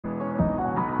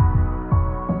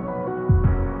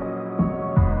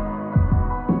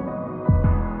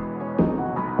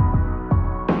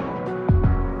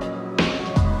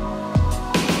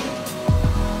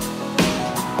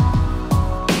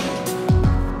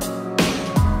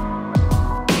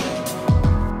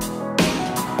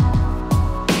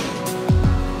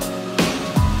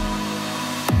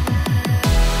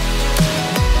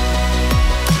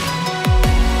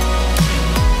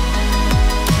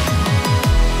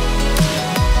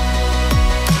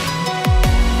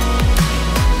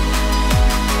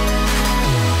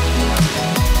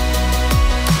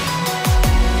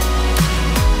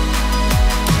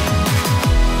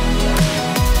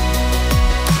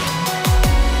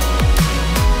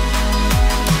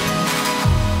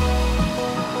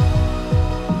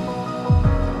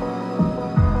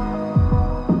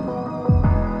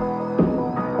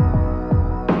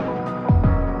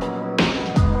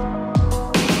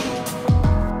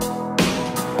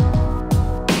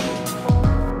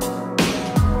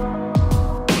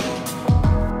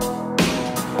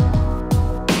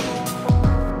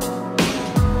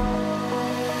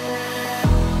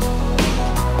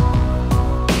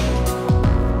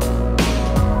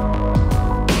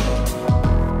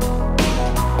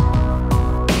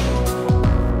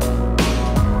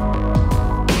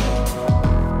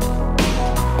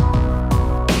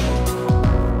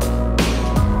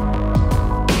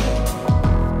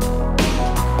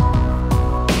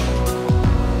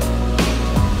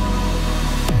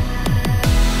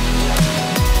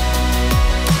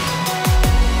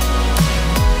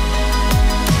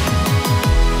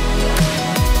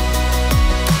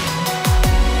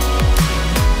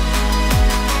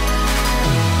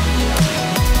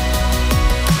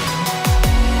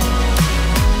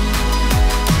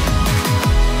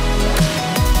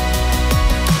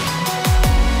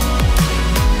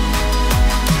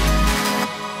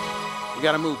You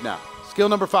got to move now. Skill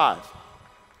number 5.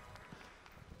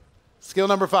 Skill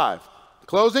number 5.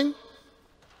 Closing?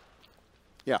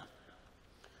 Yeah.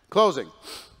 Closing.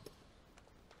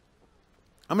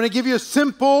 I'm going to give you a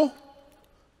simple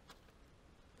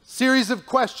series of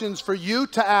questions for you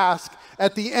to ask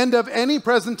at the end of any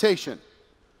presentation.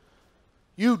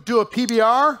 You do a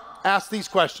PBR, ask these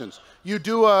questions. You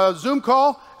do a Zoom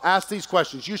call, ask these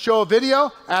questions. You show a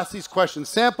video, ask these questions.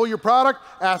 Sample your product,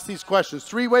 ask these questions.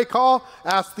 Three-way call,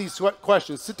 ask these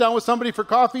questions. Sit down with somebody for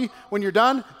coffee. When you're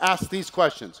done, ask these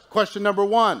questions. Question number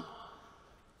 1.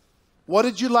 What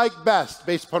did you like best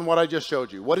based upon what I just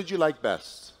showed you? What did you like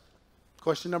best?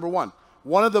 Question number 1.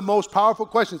 One of the most powerful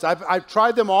questions. I've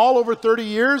tried them all over 30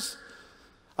 years.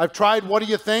 I've tried, what do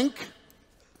you think?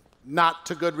 Not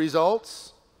to good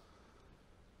results.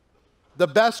 The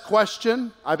best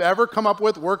question I've ever come up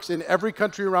with, works in every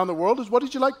country around the world, is what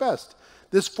did you like best?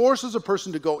 This forces a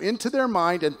person to go into their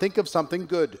mind and think of something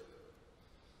good.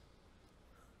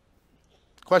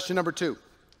 Question number 2.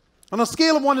 On a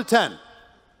scale of 1 to 10,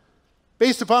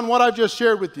 based upon what I've just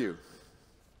shared with you,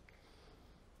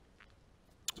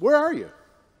 where are you?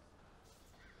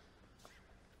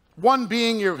 1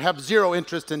 being you have 0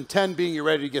 interest, and 10 being you're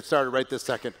ready to get started right this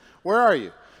second. Where are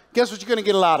you? Guess what you're going to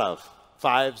get a lot of?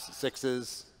 5s,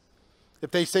 6s. If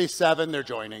they say 7, they're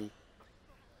joining.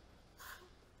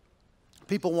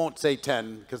 People won't say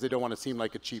 10 because they don't want to seem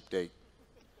like a cheap date.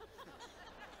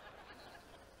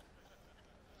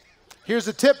 Here's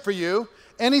a tip for you.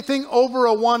 Anything over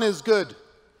a 1 is good.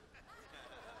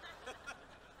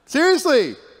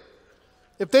 Seriously.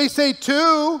 If they say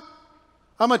 2,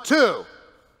 I'm a 2.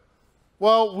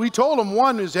 Well, we told them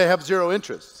 1 is they have 0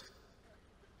 interest.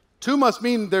 2 must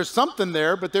mean there's something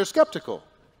there, but they're skeptical.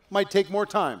 Might take more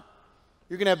time.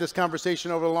 You're going to have this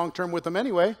conversation over the long term with them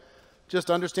anyway.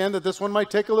 Just understand that this one might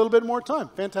take a little bit more time.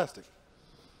 Fantastic.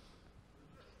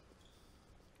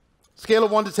 Scale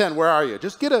of 1 to 10, where are you?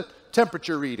 Just get a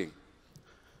temperature reading.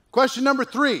 Question number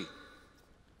 3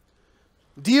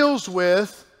 deals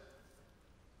with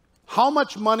how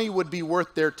much money would be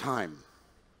worth their time?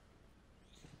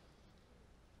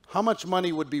 How much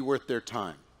money would be worth their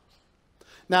time?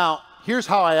 Now, here's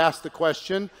how I ask the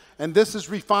question, and this is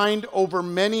refined over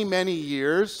many, many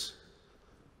years.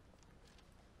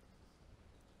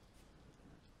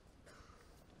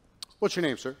 What's your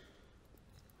name, sir?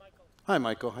 Michael. Hi,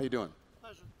 Michael. How you doing?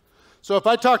 Pleasure. So if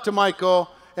I talk to Michael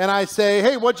and I say,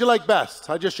 hey, what'd you like best?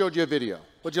 I just showed you a video.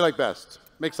 What'd you like best?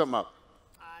 Make something up.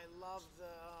 I love the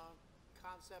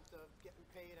concept of getting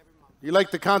paid every month. You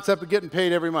like the concept of getting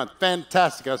paid every month.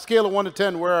 Fantastic. On a scale of 1 to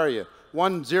 10, where are you?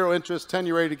 1, 0 interest, 10,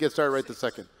 you're ready to get started right this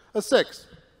second. A 6.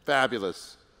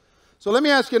 Fabulous. So let me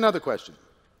ask you another question.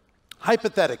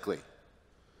 Hypothetically,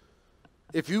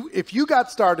 if you got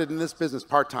started in this business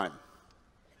part-time,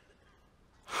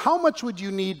 how much would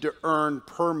you need to earn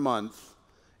per month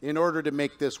in order to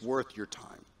make this worth your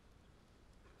time?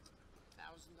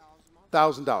 $1,000 a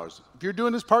month. $1,000. If you're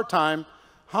doing this part-time,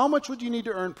 how much would you need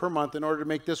to earn per month in order to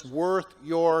make this worth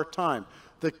your time?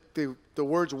 The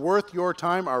words worth your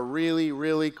time are really,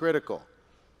 really critical.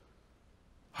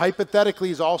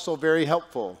 Hypothetically is also very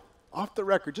helpful. Off the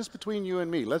record, just between you and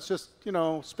me, let's just,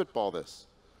 spitball this.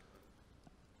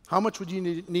 How much would you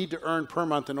need to earn per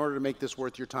month in order to make this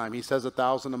worth your time? He says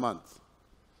 $1,000 a month.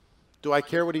 Do I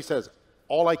care what he says?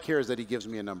 All I care is that he gives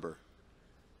me a number.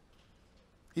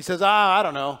 He says, I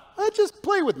don't know. Just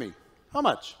play with me. How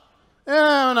much?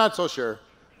 I'm not so sure.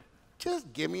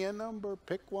 Just give me a number.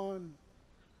 Pick one.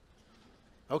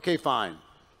 Okay, fine.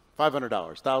 $500,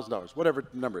 $1,000, whatever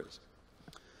the number is.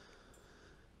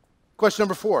 Question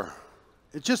number 4.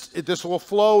 This will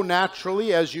flow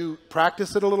naturally as you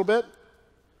practice it a little bit.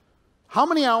 How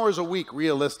many hours a week,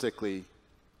 realistically,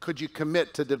 could you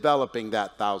commit to developing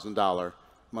that $1,000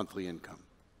 monthly income?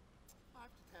 5 to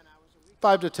 10 hours a week.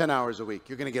 5 to 10 hours a week.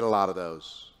 You're going to get a lot of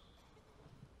those.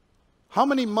 How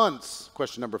many months,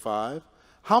 question number 5,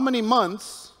 how many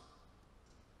months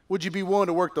would you be willing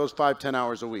to work those 5, 10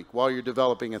 hours a week while you're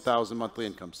developing $1,000 monthly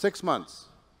income? 6 months.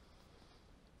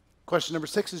 Question number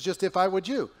 6 is just if I would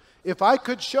you. If I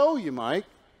could show you,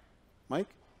 Michael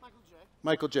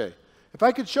J. If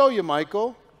I could show you,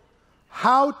 Michael,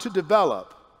 how to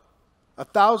develop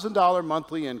 $1,000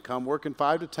 monthly income working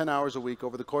 5 to 10 hours a week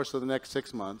over the course of the next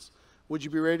 6 months, would you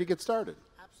be ready to get started?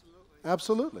 Absolutely.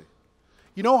 Absolutely.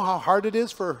 You know how hard it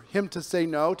is for him to say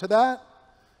no to that?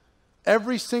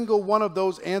 Every single one of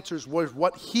those answers was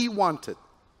what he wanted.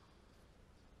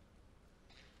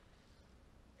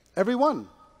 Every one.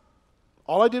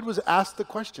 All I did was ask the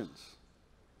questions.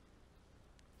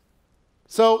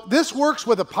 So this works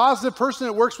with a positive person,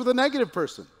 it works with a negative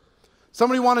person.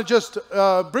 Somebody want to just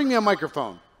bring me a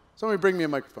microphone. Somebody bring me a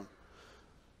microphone.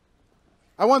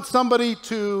 I want somebody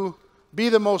to be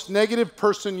the most negative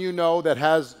person you know that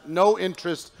has no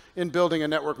interest in building a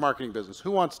network marketing business.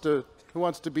 Who wants to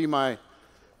be my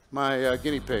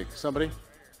guinea pig? Somebody?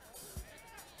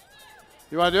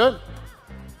 You want to do it?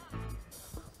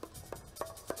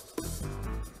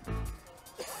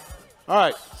 All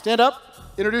right, stand up,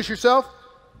 introduce yourself.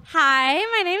 Hi,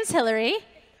 my name's Hillary.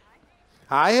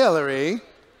 Hi, Hillary.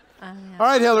 Yeah. All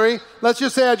right, Hillary, let's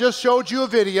just say I just showed you a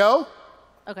video.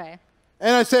 Okay.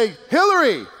 And I say,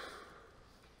 Hillary,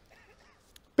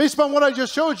 based upon what I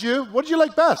just showed you, what did you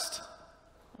like best?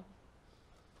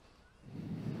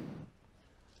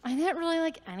 I didn't really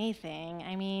like anything.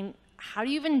 I mean, how do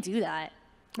you even do that?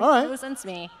 All right. No sense to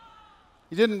me.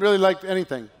 You didn't really like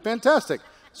anything. Fantastic.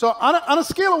 So on a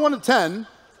scale of 1 to 10,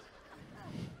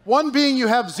 1 being you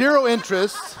have 0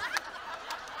 interest,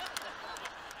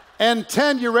 and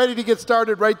 10, you're ready to get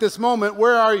started right this moment,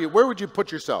 where are you? Where would you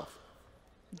put yourself?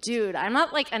 Dude, I'm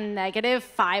not like a negative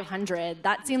 500.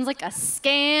 That seems like a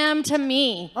scam to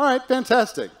me. All right,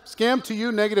 fantastic. Scam to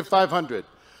you, negative 500.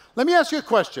 Let me ask you a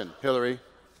question, Hillary.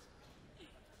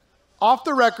 Off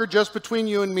the record, just between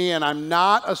you and me, and I'm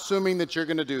not assuming that you're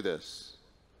going to do this,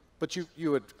 but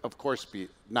you would, of course, be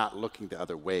not looking the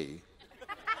other way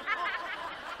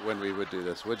when we would do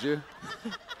this, would you?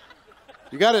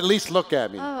 You got to at least look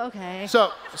at me. Oh, okay.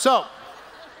 So,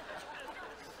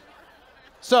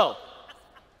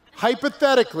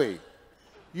 hypothetically,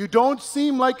 you don't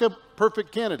seem like a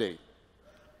perfect candidate,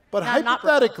 but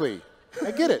hypothetically, I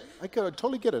get it. I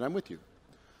totally get it. I'm with you.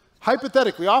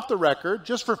 Hypothetically, off the record,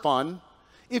 just for fun,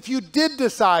 if you did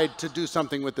decide to do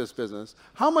something with this business,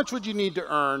 how much would you need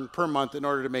to earn per month in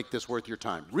order to make this worth your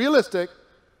time? Realistic,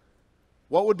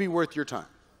 what would be worth your time?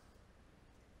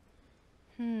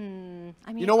 I mean,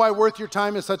 you know why worth your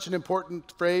time is such an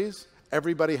important phrase?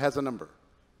 Everybody has a number.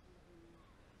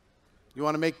 You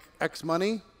want to make X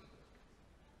money?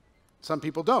 Some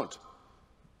people don't.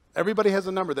 Everybody has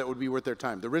a number that would be worth their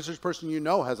time. The richest person you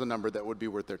know has a number that would be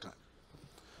worth their time.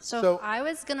 So if I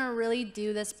was going to really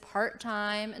do this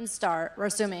part-time and start, we're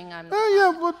assuming I'm... yeah,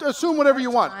 well, assume whatever you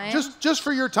want. Part-time. Just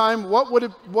for your time, what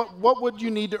would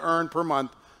you need to earn per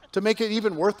month to make it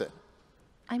even worth it?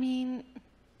 I mean,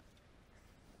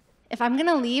 if I'm going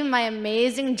to leave my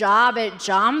amazing job at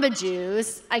Jamba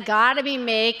Juice, I got to be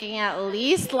making at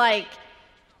least like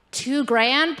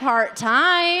 $2,000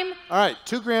 part-time. All right,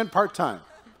 $2,000 part-time.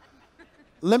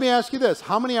 Let me ask you this.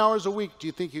 How many hours a week do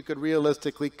you think you could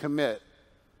realistically commit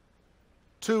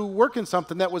to working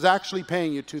something that was actually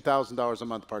paying you $2,000 a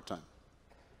month part-time?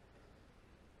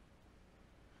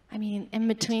 I mean, in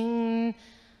between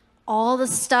all the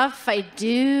stuff I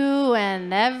do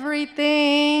and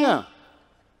everything. Yeah.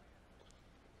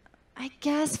 I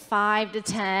guess 5 to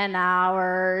 10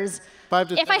 hours. 5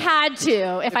 to 10. If I had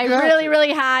to, if I you had really, to.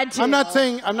 really had to. I'm not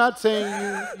saying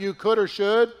you could or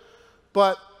should,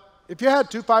 but if you had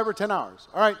 2, 5, or 10 hours,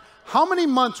 all right, how many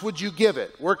months would you give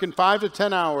it working 5 to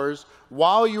 10 hours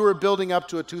while you were building up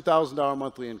to a $2,000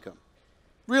 monthly income?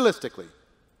 Realistically.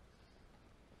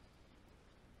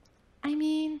 I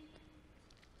mean,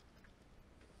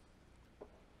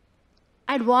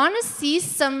 I'd want to see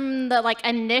some like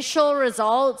initial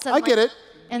results. And, I get it.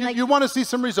 And you want to see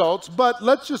some results, but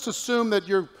let's just assume that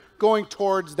you're going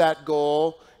towards that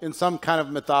goal in some kind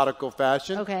of methodical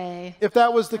fashion. Okay. If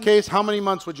that was the case, how many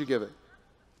months would you give it?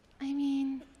 I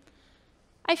mean,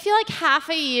 I feel like half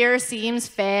a year seems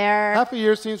fair. Half a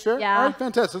year seems fair? Yeah. All right,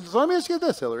 fantastic. So let me ask you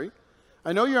this, Hillary.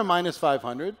 I know you're a minus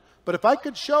 500, but if I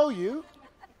could show you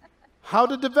how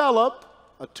to develop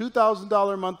a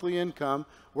 $2,000 monthly income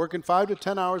working 5 to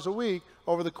 10 hours a week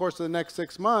over the course of the next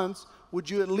 6 months, would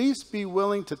you at least be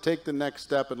willing to take the next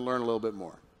step and learn a little bit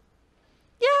more?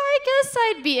 Yeah, I guess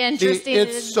I'd be interested. See,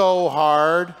 it's so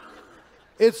hard.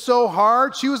 It's so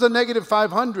hard. She was a negative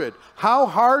 500. How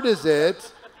hard is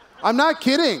it? I'm not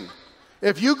kidding.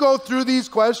 If you go through these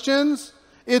questions,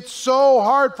 it's so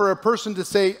hard for a person to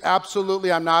say,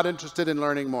 absolutely, I'm not interested in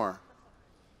learning more.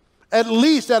 At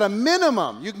least at a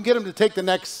minimum, you can get them to take the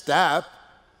next step.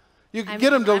 You can get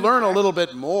them to learn a little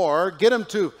bit more, get them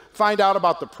to find out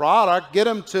about the product, get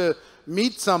them to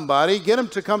meet somebody, get them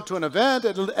to come to an event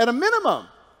at a minimum.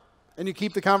 And you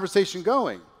keep the conversation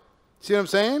going. See what I'm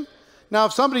saying? Now,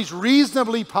 if somebody's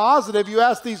reasonably positive, you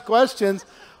ask these questions,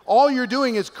 all you're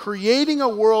doing is creating a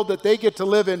world that they get to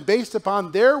live in based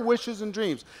upon their wishes and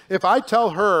dreams. If I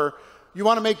tell her, you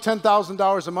want to make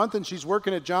 $10,000 a month and she's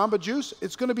working at Jamba Juice,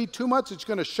 it's going to be too much. It's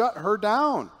going to shut her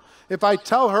down. If I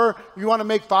tell her you want to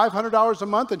make $500 a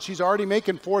month and she's already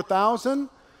making $4,000,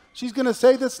 she's going to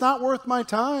say that's not worth my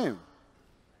time.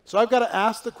 So I've got to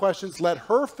ask the questions, let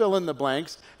her fill in the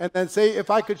blanks, and then say, if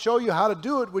I could show you how to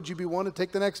do it, would you be willing to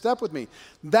take the next step with me?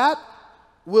 That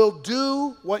will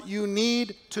do what you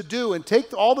need to do, and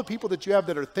take all the people that you have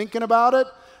that are thinking about it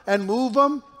and move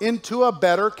them into a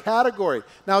better category.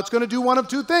 Now, it's going to do one of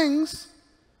two things.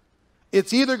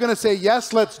 It's either going to say,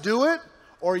 yes, let's do it,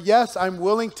 or yes, I'm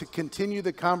willing to continue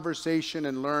the conversation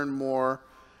and learn more,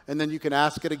 and then you can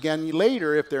ask it again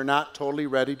later if they're not totally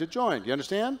ready to join. Do you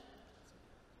understand?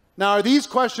 Now, are these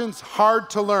questions hard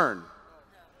to learn?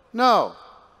 No.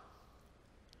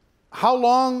 How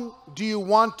long do you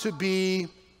want to be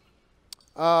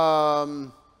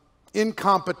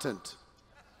incompetent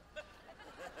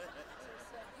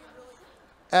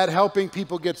at helping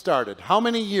people get started? How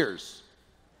many years?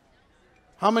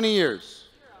 How many years?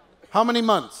 How many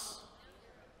months?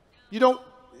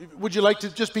 Would you like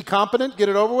to just be competent, get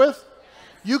it over with?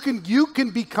 You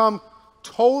can become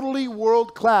totally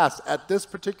world class at this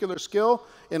particular skill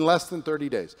in less than 30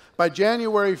 days. By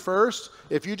January 1st,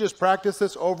 if you just practice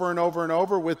this over and over and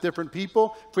over with different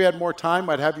people, if we had more time,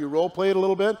 I'd have you role play it a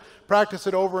little bit. Practice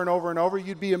it over and over and over,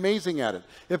 you'd be amazing at it.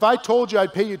 If I told you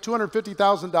I'd pay you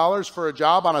 $250,000 for a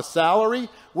job on a salary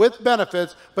with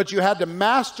benefits, but you had to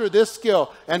master this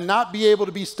skill and not be able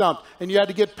to be stumped, and you had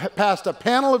to get past a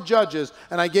panel of judges,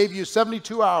 and I gave you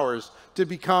 72 hours to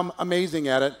become amazing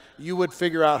at it, you would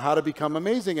figure out how to become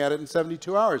amazing at it in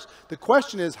 72 hours. The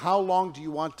question is, how long do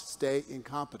you want to stay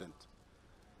incompetent?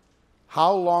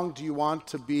 How long do you want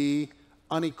to be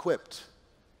unequipped?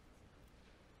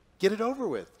 Get it over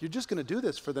with. You're just going to do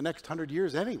this for the next 100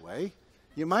 years anyway.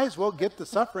 You might as well get the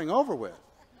suffering over with.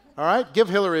 All right? Give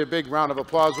Hillary a big round of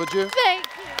applause, would you? Thank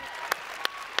you.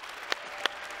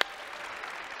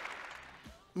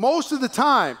 Most of the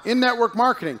time in network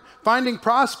marketing, finding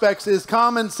prospects is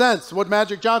common sense. What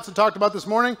Magic Johnson talked about this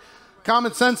morning,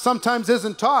 common sense sometimes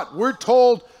isn't taught. We're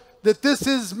told that this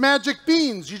is magic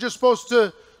beans. You're just supposed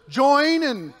to join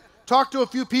and talk to a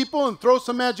few people and throw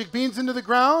some magic beans into the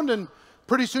ground, and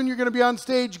pretty soon you're going to be on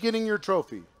stage getting your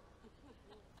trophy.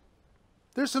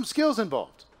 There's some skills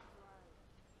involved.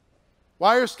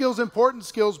 Why are skills important?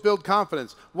 Skills build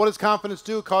confidence. What does confidence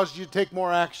do? It causes you to take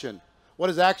more action. What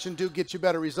does action do? Get you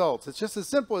better results. It's just as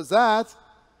simple as that.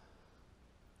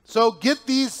 So get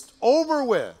these over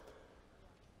with.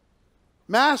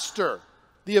 Master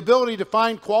the ability to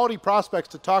find quality prospects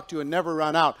to talk to and never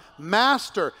run out.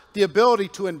 Master the ability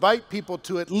to invite people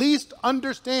to at least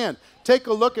understand, take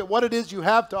a look at what it is you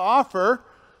have to offer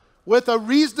with a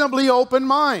reasonably open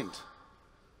mind.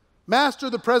 Master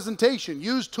the presentation.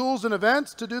 Use tools and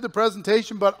events to do the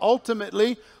presentation, but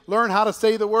ultimately learn how to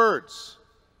say the words.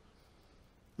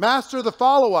 Master the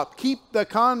follow-up. Keep the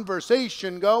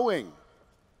conversation going.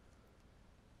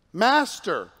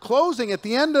 Master closing. At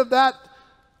the end of that,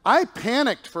 I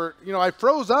panicked I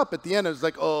froze up at the end. I was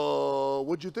like, oh,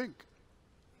 what'd you think?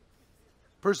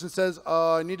 Person says,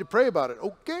 I need to pray about it.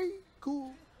 Okay,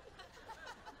 cool.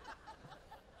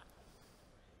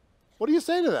 What do you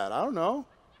say to that? I don't know.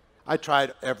 I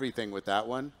tried everything with that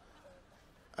one.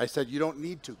 I said, you don't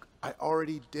need to. I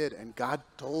already did, and God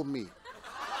told me.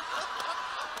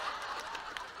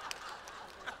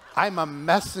 I'm a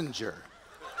messenger.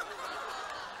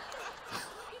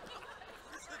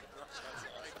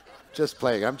 Just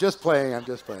playing. I'm just playing.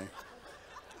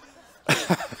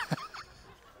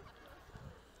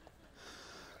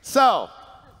 So,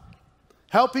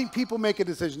 helping people make a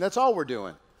decision. That's all we're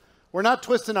doing. We're not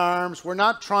twisting arms. We're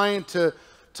not trying to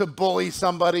bully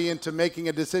somebody into making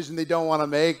a decision they don't want to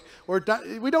make.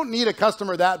 We don't need a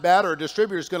customer that bad, or a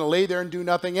distributor is going to lay there and do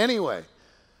nothing anyway.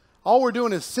 All we're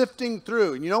doing is sifting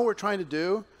through. And you know what we're trying to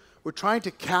do? We're trying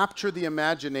to capture the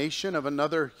imagination of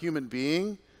another human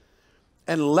being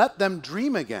and let them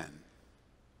dream again.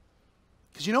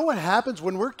 Because you know what happens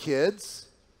when we're kids?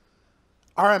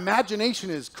 Our imagination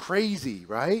is crazy,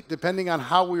 right? Depending on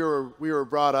how we were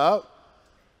brought up.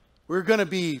 We're going to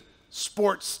be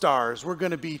sports stars. We're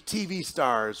going to be TV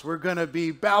stars. We're going to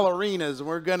be ballerinas.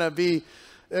 We're going to be,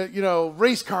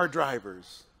 race car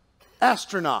drivers,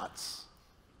 astronauts.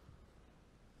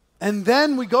 And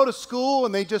then we go to school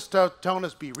and they just start telling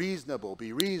us, be reasonable,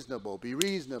 be reasonable, be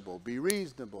reasonable, be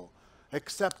reasonable.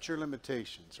 Accept your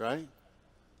limitations, right?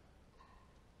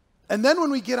 And then when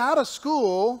we get out of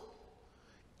school,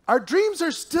 our dreams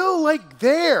are still like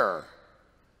there.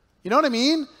 You know what I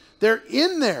mean? They're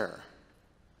in there.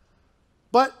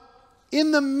 But in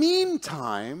the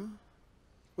meantime,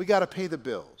 we got to pay the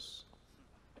bills.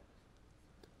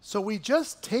 So we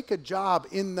just take a job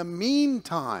in the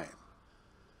meantime.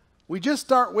 We just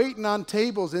start waiting on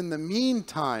tables in the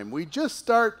meantime. We just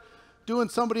start doing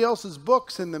somebody else's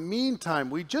books in the meantime.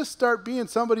 We just start being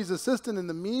somebody's assistant in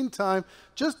the meantime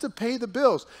just to pay the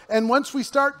bills. And once we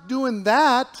start doing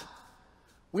that,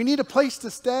 we need a place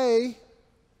to stay.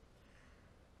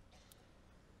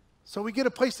 So we get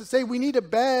a place to stay. We need a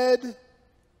bed.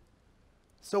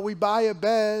 So we buy a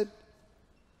bed.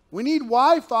 We need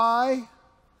Wi-Fi.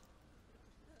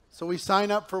 So we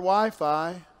sign up for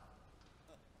Wi-Fi.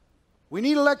 We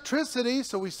need electricity,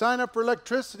 so we sign up for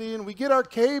electricity, and we get our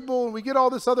cable, and we get all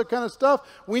this other kind of stuff.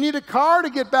 We need a car to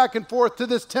get back and forth to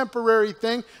this temporary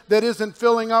thing that isn't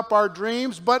filling up our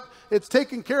dreams, but it's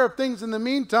taking care of things in the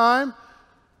meantime.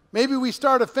 Maybe we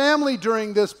start a family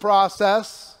during this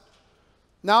process.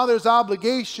 Now there's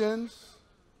obligations.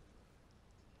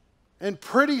 And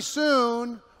pretty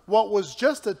soon, what was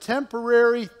just a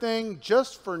temporary thing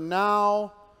just for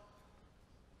now,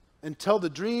 until the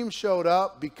dream showed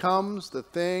up, becomes the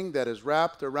thing that is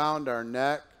wrapped around our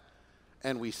neck,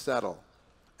 and we settle.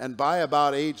 And by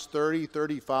about age 30,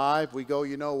 35, we go,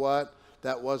 you know what?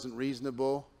 That wasn't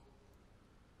reasonable.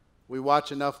 We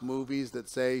watch enough movies that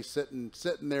say sitting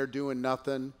there doing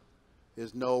nothing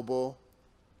is noble.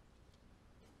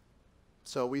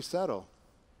 So we settle.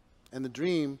 And the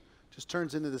dream just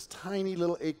turns into this tiny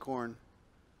little acorn.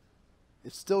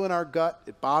 It's still in our gut.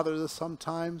 It bothers us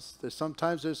sometimes. There's some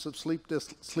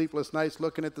sleepless nights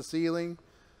looking at the ceiling,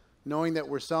 knowing that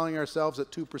we're selling ourselves at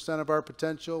 2% of our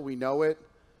potential. We know it.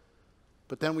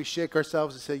 But then we shake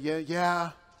ourselves and say,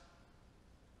 yeah.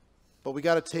 But we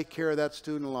got to take care of that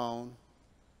student loan.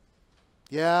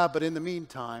 Yeah, but in the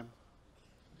meantime,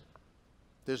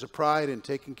 there's a pride in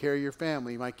taking care of your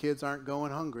family. My kids aren't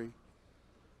going hungry.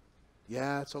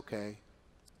 Yeah, it's okay.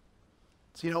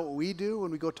 So you know what we do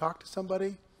when we go talk to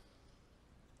somebody?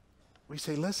 We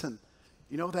say, listen,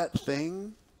 you know that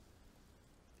thing?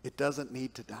 It doesn't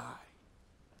need to die.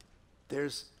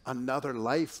 There's another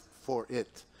life for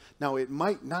it. Now, it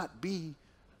might not be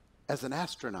as an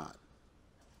astronaut.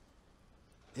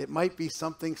 It might be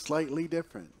something slightly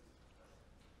different.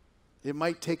 It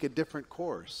might take a different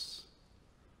course.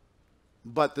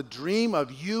 But the dream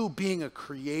of you being a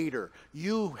creator,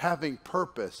 you having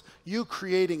purpose, you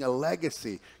creating a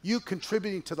legacy, you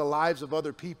contributing to the lives of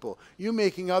other people, you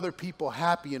making other people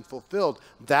happy and fulfilled,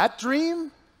 that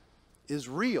dream is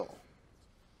real.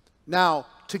 Now,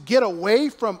 to get away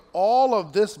from all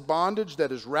of this bondage that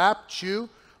has wrapped you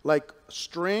like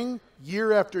string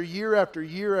year after year after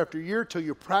year after year till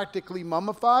you're practically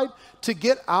mummified, to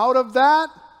get out of that,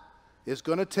 it's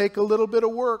going to take a little bit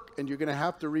of work, and you're going to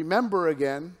have to remember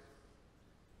again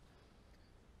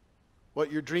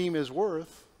what your dream is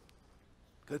worth.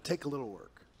 It's going to take a little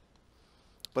work,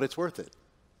 but it's worth it.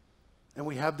 And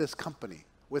we have this company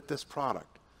with this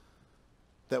product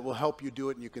that will help you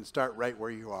do it, and you can start right where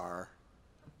you are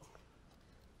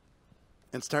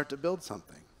and start to build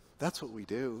something. That's what we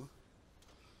do.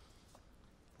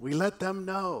 We let them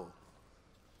know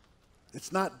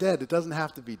it's not dead. It doesn't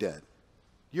have to be dead.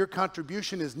 Your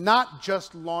contribution is not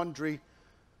just laundry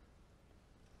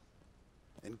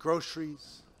and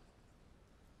groceries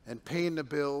and paying the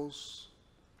bills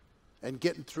and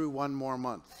getting through one more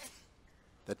month.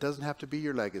 That doesn't have to be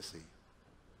your legacy.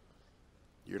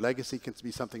 Your legacy can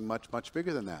be something much, much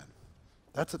bigger than that.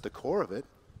 That's at the core of it.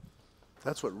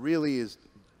 That's what really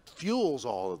fuels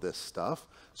all of this stuff.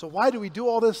 So why do we do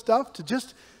all this stuff? To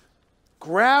just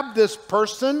grab this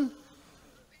person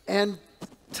and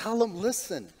tell them,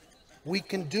 listen, we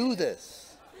can do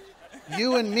this.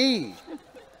 You and me.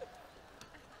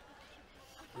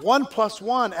 1 +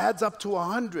 1 adds up to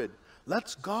 100.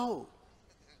 Let's go.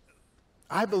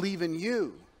 I believe in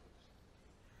you.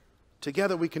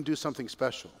 Together we can do something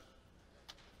special.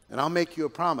 And I'll make you a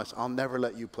promise. I'll never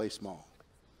let you play small.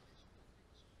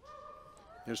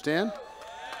 You understand?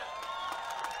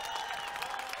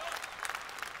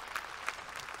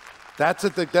 That's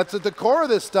at the core of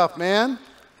this stuff, man.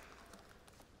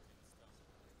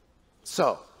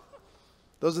 So,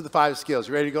 those are the 5 skills.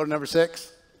 You ready to go to number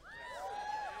 6?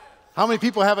 How many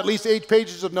people have at least 8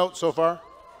 pages of notes so far?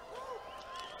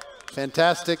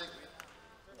 Fantastic.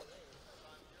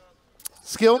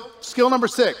 Skill number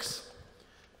 6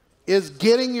 is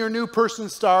getting your new person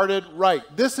started right.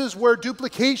 This is where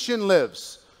duplication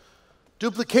lives.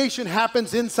 Duplication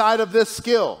happens inside of this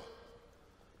skill.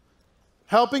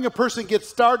 Helping a person get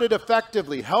started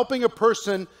effectively, helping a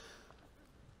person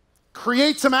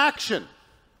create some action,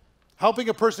 helping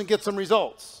a person get some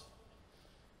results.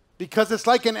 Because it's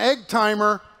like an egg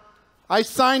timer. I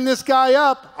sign this guy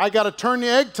up, I got to turn the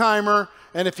egg timer,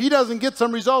 and if he doesn't get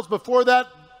some results before that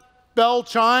bell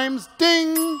chimes,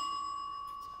 ding,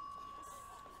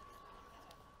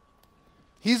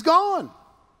 he's gone.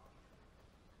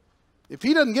 If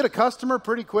he doesn't get a customer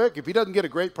pretty quick, if he doesn't get a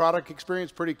great product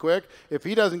experience pretty quick, if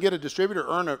he doesn't get a distributor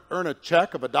earn a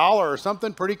check of $1 or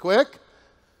something pretty quick,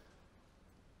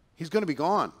 he's going to be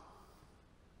gone.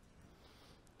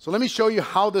 So let me show you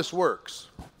how this works.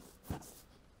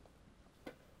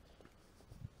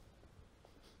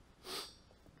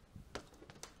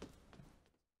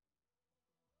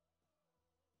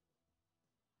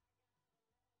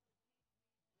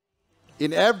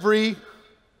 In every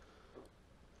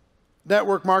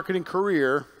network marketing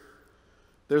career,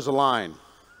 there's a line.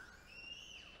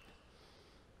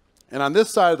 And on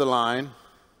this side of the line,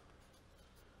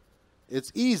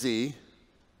 it's easy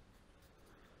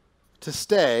to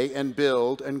stay and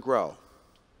build and grow.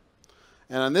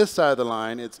 And on this side of the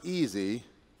line, it's easy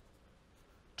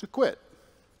to quit.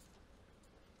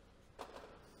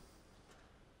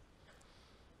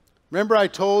 Remember I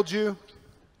told you,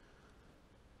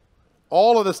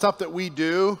 all of the stuff that we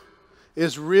do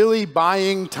is really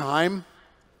buying time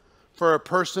for a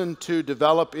person to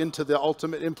develop into the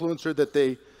ultimate influencer that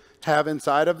they have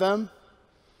inside of them.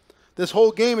 This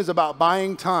whole game is about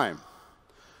buying time.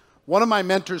 One of my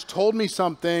mentors told me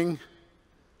something,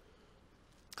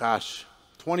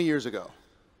 20 years ago.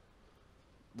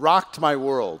 Rocked my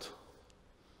world.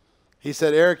 He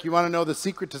said, Eric, you want to know the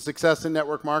secret to success in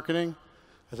network marketing?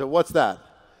 I said, what's that?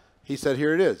 He said,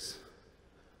 here it is.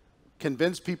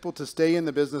 Convince people to stay in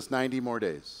the business 90 more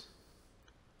days.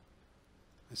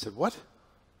 I said, what?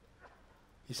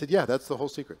 He said, yeah, that's the whole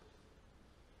secret.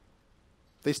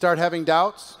 They start having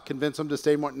doubts, convince them to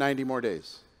stay 90 more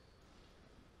days.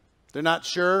 They're not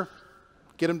sure,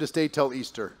 get them to stay till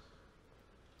Easter.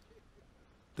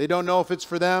 They don't know if it's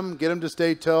for them, get them to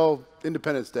stay till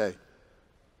Independence Day.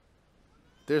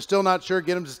 They're still not sure,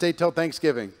 get them to stay till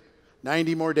Thanksgiving.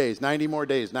 90 more days, 90 more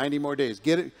days, 90 more days.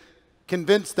 Get it.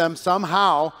 Convince them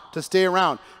somehow to stay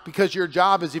around, because your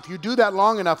job is, if you do that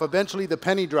long enough, eventually the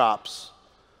penny drops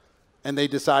and they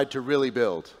decide to really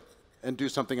build and do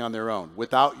something on their own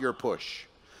without your push.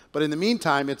 But in the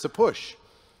meantime, it's a push.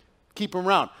 Keep them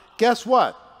around. Guess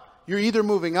what? You're either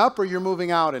moving up or you're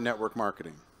moving out in network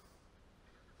marketing.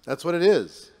 That's what it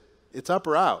is. It's up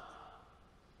or out.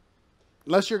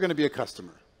 Unless you're going to be a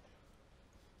customer.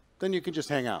 Then you can just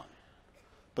hang out.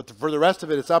 But for the rest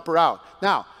of it, it's up or out.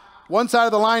 Now, one side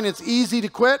of the line, it's easy to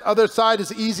quit. Other side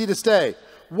is easy to stay.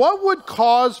 What would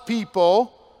cause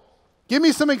people, give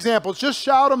me some examples, just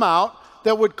shout them out,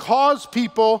 that would cause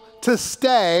people to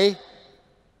stay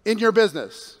in your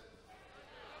business?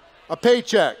 A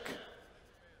paycheck.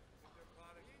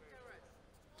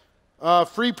 A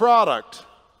free product.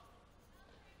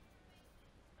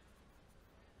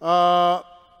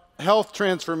 Health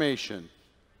transformation.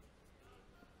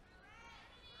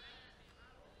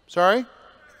 Sorry?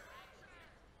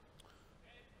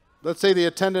 Let's say they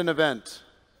attend an event.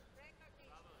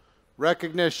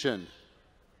 Recognition.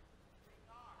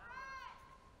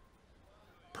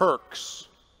 Perks.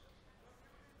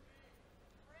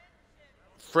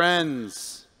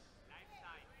 Friends.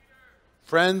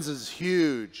 Friends is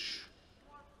huge.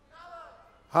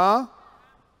 Huh?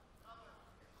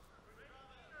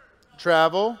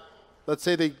 Travel. Let's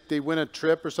say they win a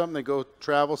trip or something, they go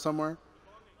travel somewhere.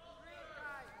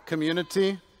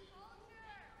 Community.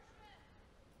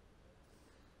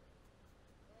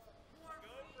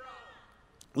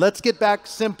 Let's get back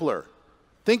simpler.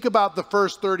 Think about the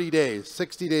first 30 days,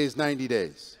 60 days, 90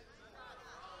 days.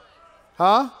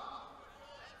 Huh?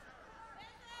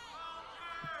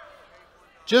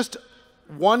 Just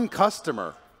one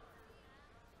customer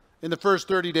in the first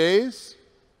 30 days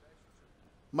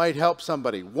might help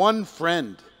somebody. One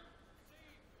friend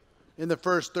in the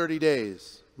first 30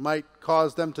 days might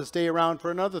cause them to stay around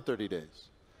for another 30 days.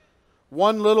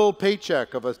 One little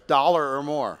paycheck of $1 or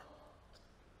more.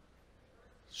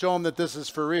 Show them that this is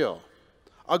for real.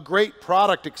 A great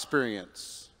product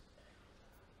experience.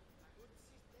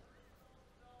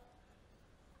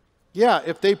 Yeah,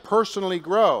 if they personally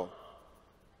grow.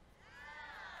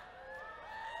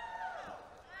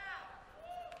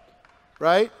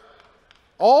 Right?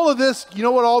 All of this, you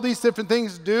know what all these different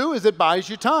things do? Is it buys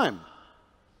you time.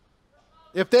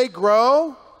 If they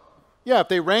grow, yeah, if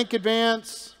they rank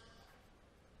advance.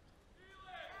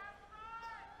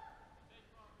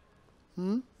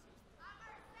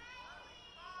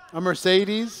 A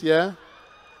Mercedes, yeah.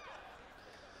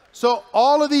 So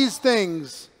all of these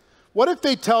things, what if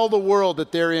they tell the world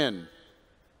that they're in?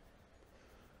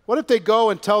 What if they go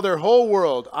and tell their whole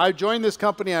world, I joined this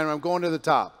company and I'm going to the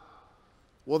top?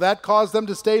 Will that cause them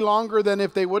to stay longer than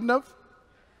if they wouldn't have?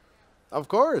 Of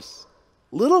course.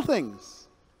 Little things.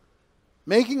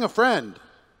 Making a friend.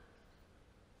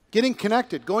 Getting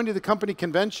connected. Going to the company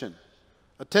convention.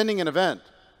 attending an event,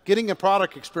 getting a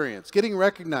product experience, getting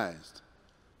recognized,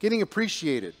 getting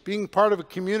appreciated, being part of a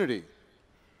community.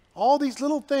 All these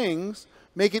little things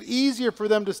make it easier for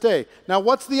them to stay. Now,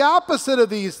 what's the opposite of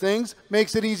these things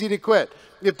makes it easy to quit?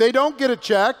 If they don't get a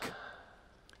check,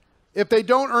 if they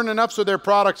don't earn enough so their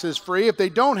products is free, if they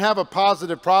don't have a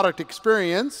positive product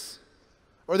experience,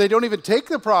 or they don't even take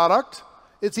the product,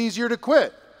 it's easier to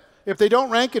quit. If they don't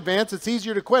rank advance, it's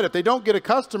easier to quit. If they don't get a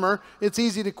customer, it's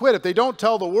easy to quit. If they don't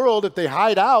tell the world, if they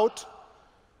hide out,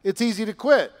 it's easy to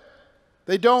quit.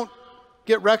 They don't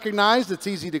get recognized, it's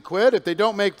easy to quit. If they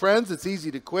don't make friends, it's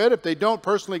easy to quit. If they don't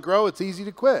personally grow, it's easy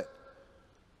to quit.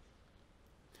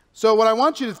 So what I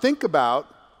want you to think about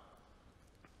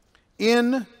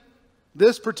in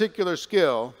this particular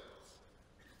skill,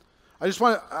 I'm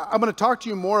going to talk to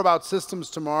you more about systems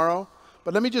tomorrow,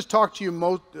 but let me just talk to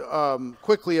you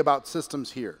quickly about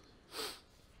systems here.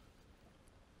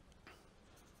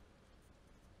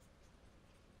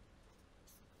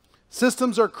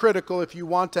 Systems are critical if you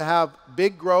want to have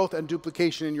big growth and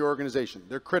duplication in your organization.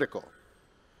 They're critical.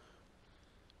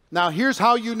 Now, here's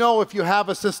how you know if you have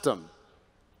a system.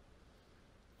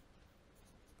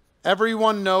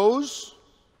 Everyone knows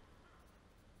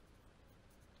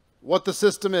what the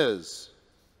system is.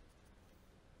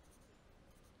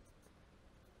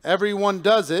 Everyone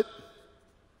does it.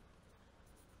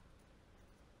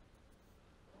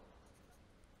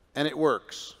 And it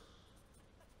works.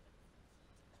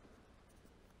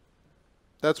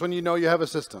 That's when you know you have a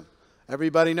system.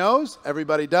 Everybody knows,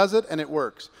 everybody does it, and it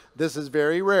works. This is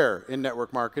very rare in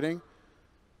network marketing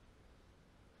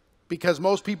because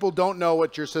most people don't know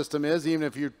what your system is, even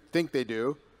if you think they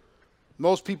do.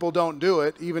 Most people don't do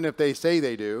it, even if they say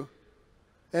they do.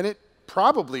 And it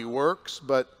probably works,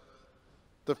 but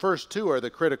the first two are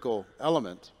the critical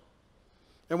element.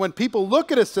 And when people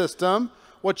look at a system,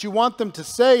 what you want them to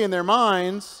say in their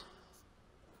minds,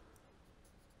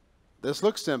 this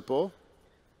looks simple.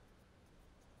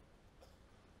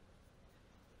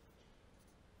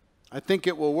 I think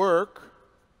it will work.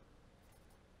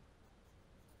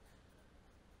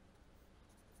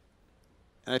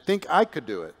 And I think I could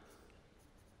do it.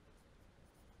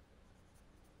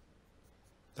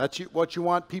 That's what you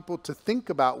want people to think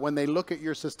about when they look at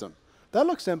your system. That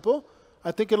looks simple.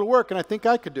 I think it'll work, and I think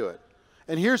I could do it.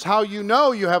 And here's how you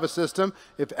know you have a system.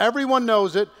 If everyone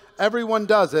knows it, everyone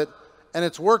does it, and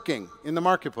it's working in the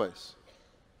marketplace.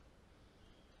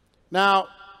 Now,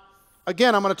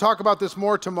 again, I'm going to talk about this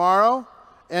more tomorrow,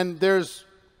 and there's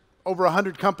over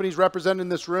 100 companies represented in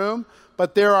this room,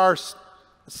 but there are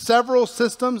several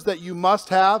systems that you must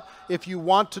have if you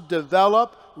want to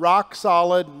develop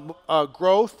rock-solid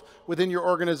growth within your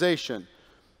organization.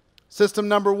 System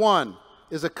number one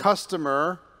is a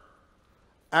customer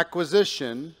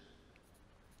acquisition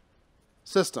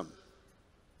system.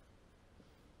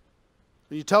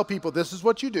 You tell people, this is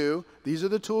what you do, these are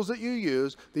the tools that you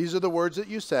use, these are the words that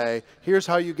you say, here's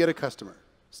how you get a customer.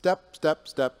 Step, step,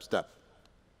 step, step.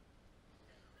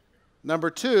 Number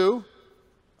two,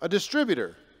 a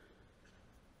distributor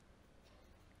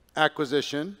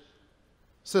acquisition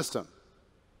system.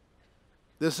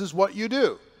 This is what you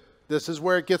do. This is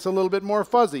where it gets a little bit more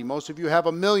fuzzy. Most of you have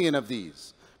 1 million of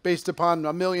these based upon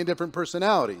 1 million different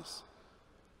personalities.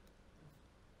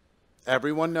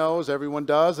 Everyone knows, everyone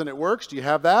does, and it works. Do you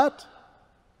have that?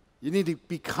 You need to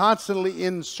be constantly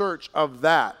in search of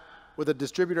that with a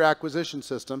distributor acquisition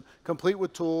system, complete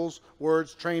with tools,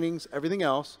 words, trainings, everything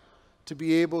else, to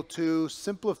be able to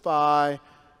simplify,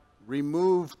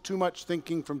 remove too much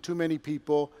thinking from too many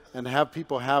people, and have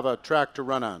people have a track to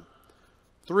run on.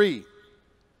 3,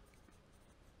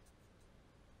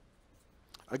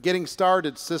 a getting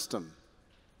started system.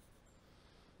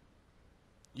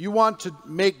 You want to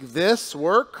make this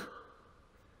work,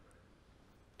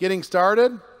 getting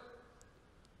started,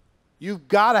 you've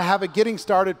got to have a getting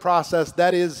started process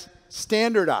that is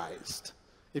standardized.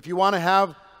 If you want to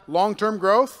have long-term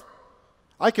growth,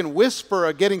 I can whisper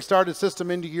a getting started system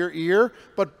into your ear,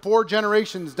 but 4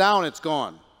 generations down, it's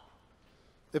gone.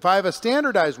 If I have a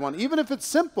standardized one, even if it's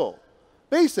simple,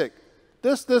 basic,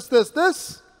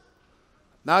 this,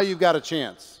 now you've got a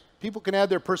chance. People can add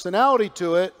their personality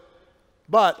to it,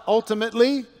 but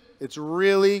ultimately, it's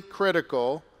really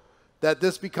critical that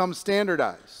this becomes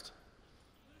standardized.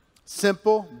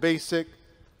 Simple, basic.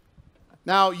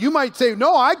 Now, you might say,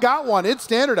 no, I got one. It's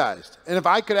standardized. And if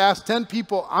I could ask 10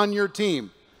 people on your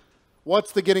team,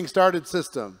 what's the getting started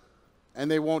system? And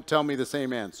they won't tell me the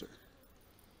same answer.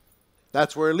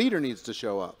 That's where a leader needs to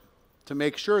show up to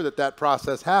make sure that that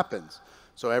process happens.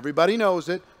 So everybody knows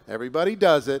it, everybody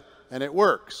does it, and it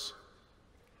works.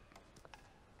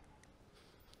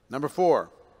 Number 4,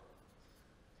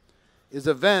 is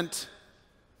event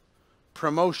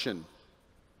promotion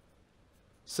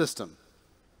system.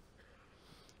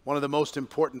 One of the most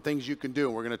important things you can do,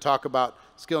 and we're going to talk about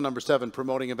skill number 7,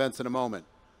 promoting events, in a moment.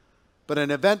 But an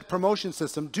event promotion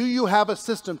system, do you have a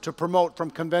system to promote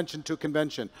from convention to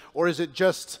convention? Or is it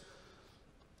just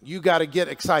you got to get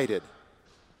excited?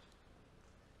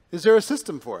 Is there a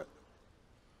system for it?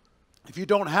 If you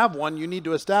don't have one, you need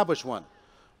to establish one.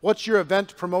 What's your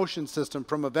event promotion system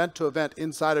from event to event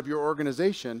inside of your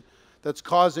organization that's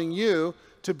causing you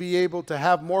to be able to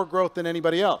have more growth than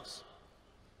anybody else?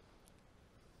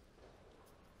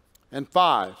 And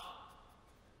 5,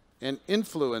 an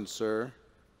influencer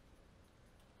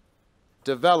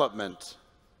development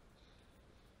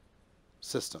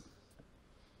system.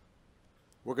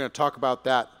 We're going to talk about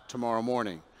that tomorrow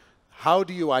morning. How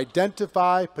do you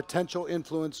identify potential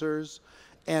influencers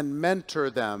and mentor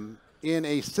them in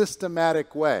a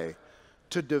systematic way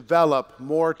to develop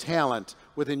more talent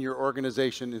within your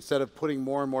organization instead of putting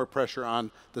more and more pressure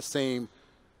on the same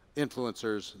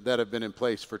influencers that have been in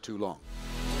place for too long?